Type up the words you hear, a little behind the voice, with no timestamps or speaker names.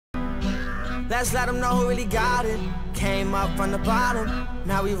Let's let them know who really got it. Came up from the bottom,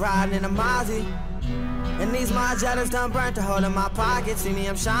 now we riding in a Mozzie. And these Margellas done burnt a hole in my pocket. See me,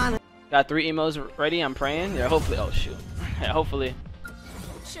 I'm shining. Got 3 emos ready, I'm praying. Yeah, hopefully. Oh, shoot. Yeah, hopefully.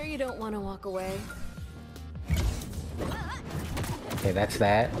 Sure you don't want to walk away? Okay, that's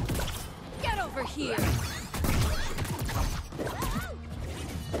that. Get over here!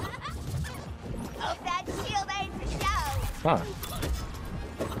 Hope that shield ain't for show. Huh.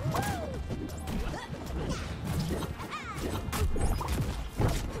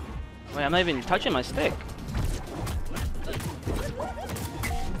 Wait, I'm not even touching my stick.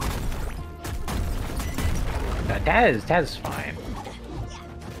 Taz is fine.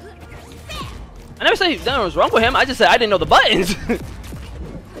 I never said nothing was wrong with him. I just said I didn't know the buttons.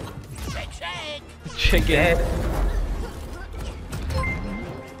 Chicken.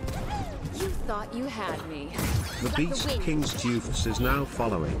 You thought you had me. The Beast King's Doofus is now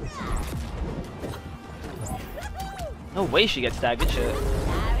following. No way she gets that. Good shit.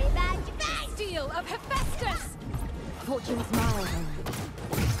 Sorry about your back. Steel of Hephaestus! Fortune's mile,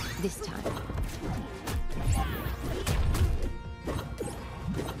 this time.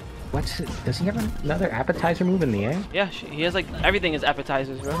 Does he have another appetizer move in the air? Yeah, he has like everything is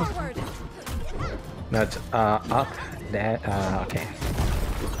appetizers, bro. Forward. No, it's up, that, okay.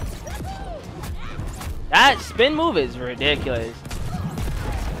 That spin move is ridiculous.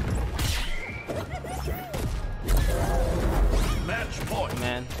 Match point.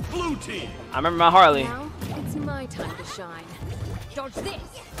 Man. Blue team. I remember my Harley. Now, it's my time to shine. Dodge this!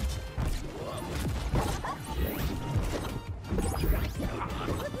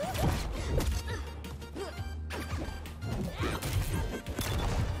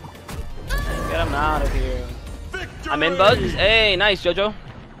 Get him out of here. Victory. I'm in bugs. Hey, nice, Jojo.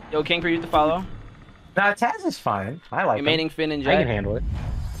 Yo, King for you to follow. Nah, Taz is fine. I like Remaining him. Finn and I can Jet. handle it.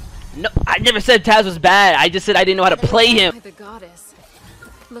 No, I never said Taz was bad. I just said I didn't know how to play him. The goddess.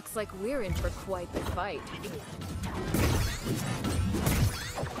 Looks like we're in for quite the fight.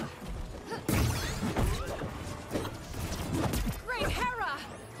 Great Hera!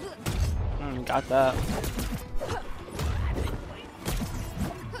 Got that.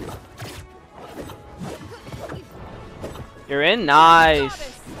 You're in? Nice.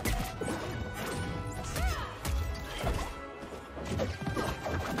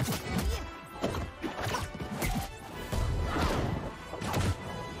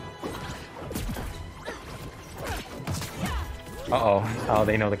 Uh-oh. Oh,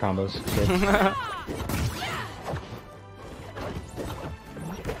 they know the combos. Shit.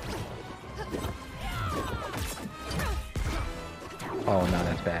 Oh, no,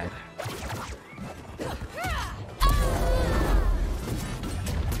 that's bad.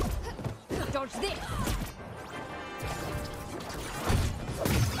 Dodge this!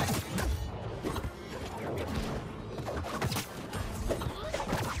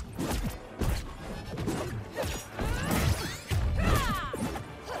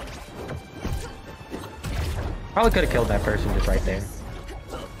 Probably could have killed that person just right there.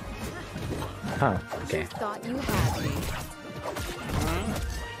 Huh, okay. Thought you had me.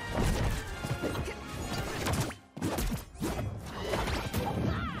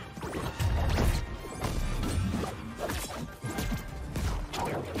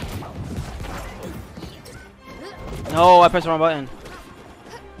 No, I pressed the wrong button.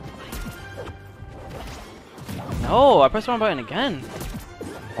 No, I pressed the wrong button again.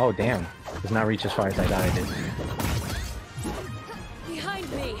 Oh, damn. Does not reach as far as I thought I did.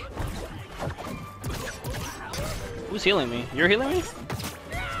 Behind me! Who's healing me? You're healing me?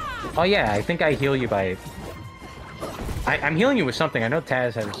 Oh, yeah, I think I heal you by... I'm healing you with something. I know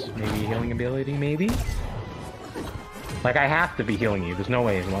Taz has maybe a healing ability, maybe? Like, I have to be healing you. There's no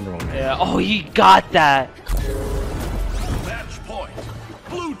way it's Wonder Woman. Yeah. Oh, he got that. Match point.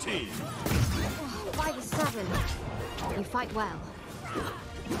 Blue team. 5-7. You fight well.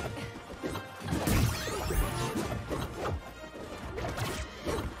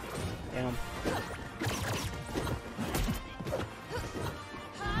 Damn.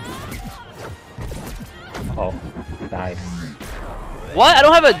 Oh, died. What? I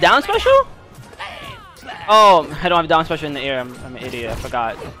don't have a down special? Oh, I don't have a down special in the air. I'm an idiot. I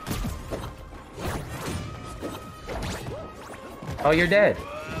forgot. Oh, you're dead.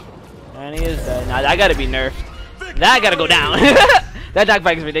 And he is dead. Nah, that gotta be nerfed. That gotta go down. That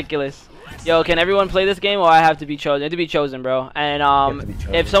knockback is ridiculous. Yo, can everyone play this game or I have to be chosen? I have to be chosen, bro. And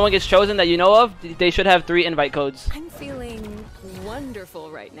if someone gets chosen that you know of, they should have 3 invite codes. I'm feeling wonderful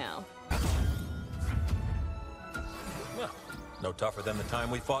right now. Well, no tougher than the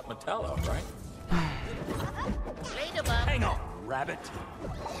time we fought Metallo, right? Readable. Hang on, rabbit.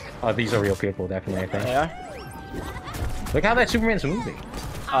 Oh, these are real people, definitely, I think. They are? Look how that Superman's moving.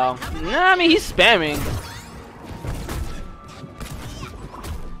 Oh. Nah, I mean, he's spamming.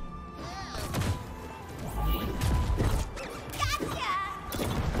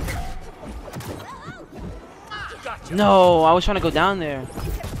 No, I was trying to go down there.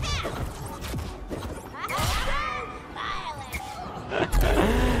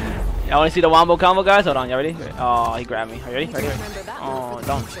 Y'all want to see the wombo combo, guys? Hold on, y'all ready? Oh, he grabbed me. Are you ready? Ready? Oh,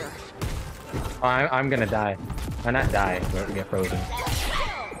 don't. Oh, I'm gonna die. Or not die, but get frozen.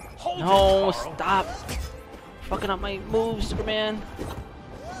 No, stop. Fucking up my moves, Superman.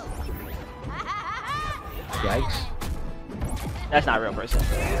 Yikes. That's not a real person.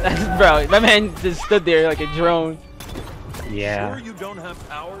 Bro, my man just stood there like a drone. Yeah. Sure you don't have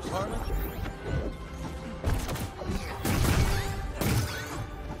powers, Harley?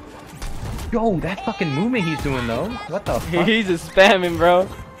 Yo, that fucking movement he's doing though. What the fuck? He's just spamming, bro.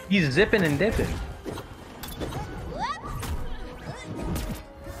 He's zipping and dipping.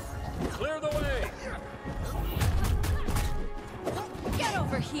 Clear the way. Get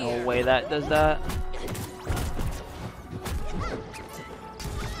over here. No way that does that.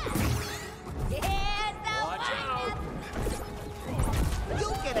 Watch out.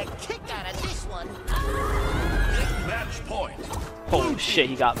 You'll get a kick out of this one. Match point. Holy shit,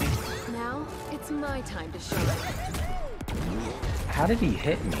 he got me. Now it's my time to show. How did he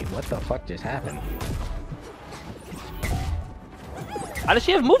hit me? What the fuck just happened? How does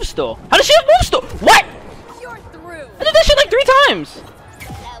she have moves still? How does she have moves still? What? You're through. I did that shit like 3 times.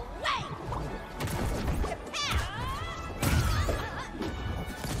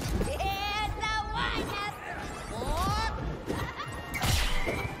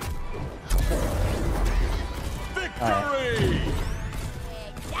 Victory!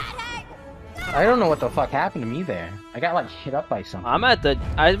 I don't know what the fuck happened to me there. I got like hit up by something. I'm at the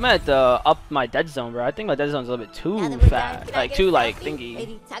up my dead zone, bro. I think my dead zone's a little bit too fat, like too like thingy.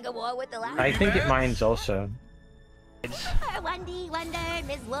 Maybe tug of war with the last I think it mine's also. Wendy, Wonder,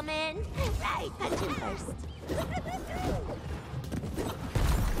 Miss Woman. Right, punch him first.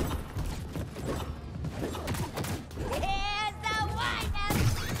 Here's the wind-up.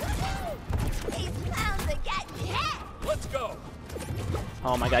 These clowns are getting hit. Let's go.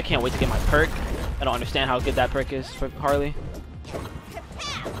 Oh my god, I can't wait to get my perk. I don't understand how good that perk is for Harley.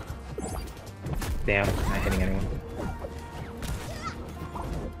 Damn, not hitting anyone.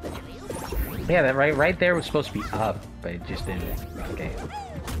 Yeah, that right there was supposed to be up, but it just didn't. Okay.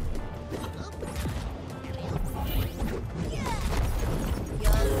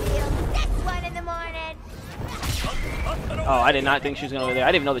 You'll feel this one in the morning. Oh, I did not think she was gonna go there.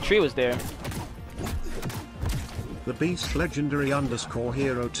 I didn't even know the tree was there. The Beast Legendary _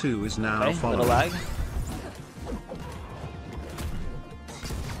 Hero 2 is now Okay, following. little lag.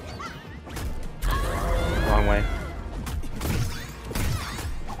 Wrong way.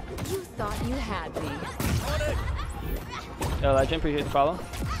 You thought you had me. Yo, Legend, appreciate the follow.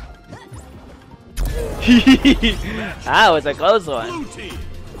 That was a close one. Blue team.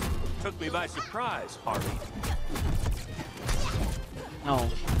 Took me by surprise, Harley. No.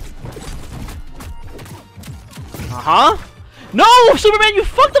 Uh-huh. No, Superman, you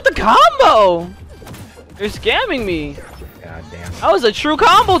fucked up the combo. You're scamming me. God damn. That was a true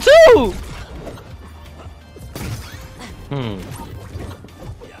combo too. Matter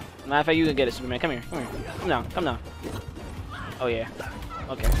of fact, you can get it, Superman. Come here. Come here. Come down. Come down. Oh yeah.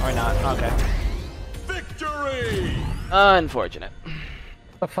 Okay. Or not. Okay. Victory! Unfortunate.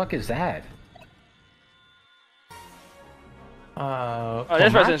 What the fuck is that? Oh,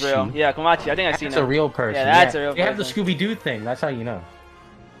 this person's real. Komachi? Yeah, Komachi. I think I've seen That's that. a real person. Yeah, that's a real They have the person. Scooby-Doo thing. That's how you know.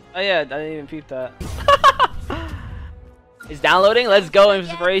 Oh yeah, I didn't even peep that. It's downloading. Let's go,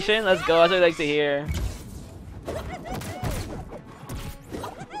 inspiration. Let's go. That's what I like to hear.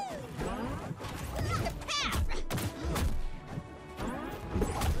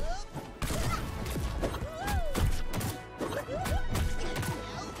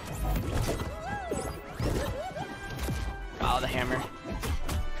 Oh, the hammer.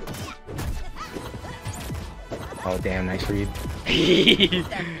 Oh damn, nice read.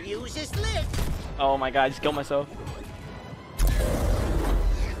 Use this lid. Oh my god, I just killed myself.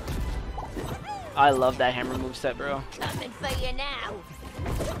 I love that hammer moveset, bro. Coming for you now.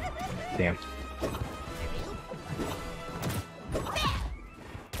 Damn.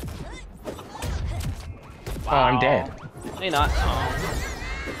 Oh, I'm dead. No, you're not.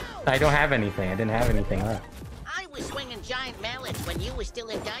 Oh. I don't have anything. I didn't have anything left. I was swinging giant mallets when you were still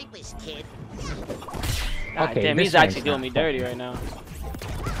in diapers, kid. God Okay, damn, this he's actually man's doing me not dirty right now.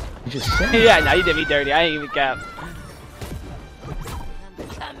 You just said. Yeah, no, you did me dirty. I ain't even cap.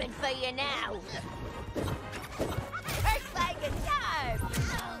 coming for you now. Works like a charm.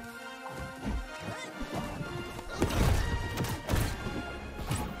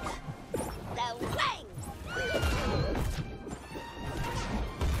 The wings.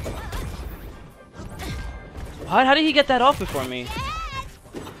 What? How did he get that off before me?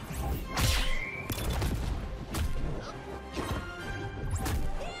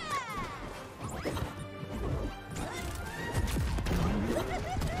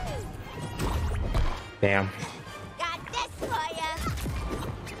 Damn. Got this for ya.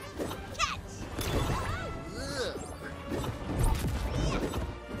 Catch.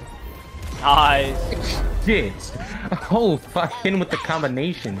 Nice. Shit. Oh, fucking with the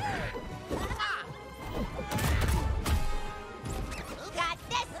combination. Got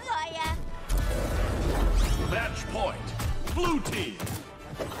this for ya. Match point. Blue team.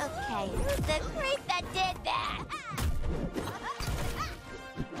 Okay, who's the creep that did that?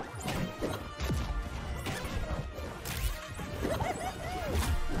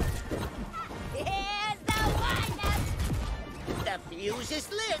 Here's the wind-up. The fuse is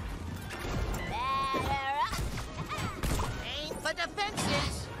lit. Batter up. Aim for the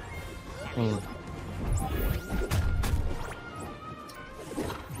fences. Violent.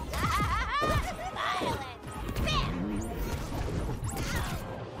 Bam.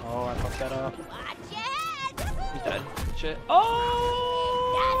 Oh, I fucked that up. Watch it. He's dead. Shit. Oh!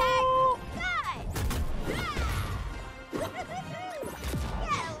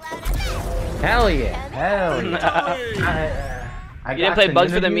 Hell yeah. Hell yeah. I You didn't play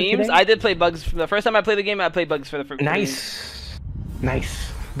bugs for the memes? I did play bugs. The first time I played the game, I played bugs for the first. Nice.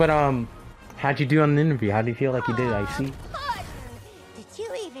 Nice. But, how'd you do on the interview? How do you feel like you did, I see? Did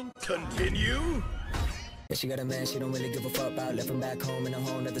you even Continue. Yeah, she got a man she don't really give a fuck about. Left him back home in a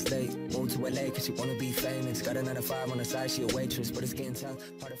whole nother state. Moved to LA cause she wanna be famous. Got another 5 on the side, she a waitress, but it's getting tough.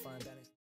 Hard to find balance.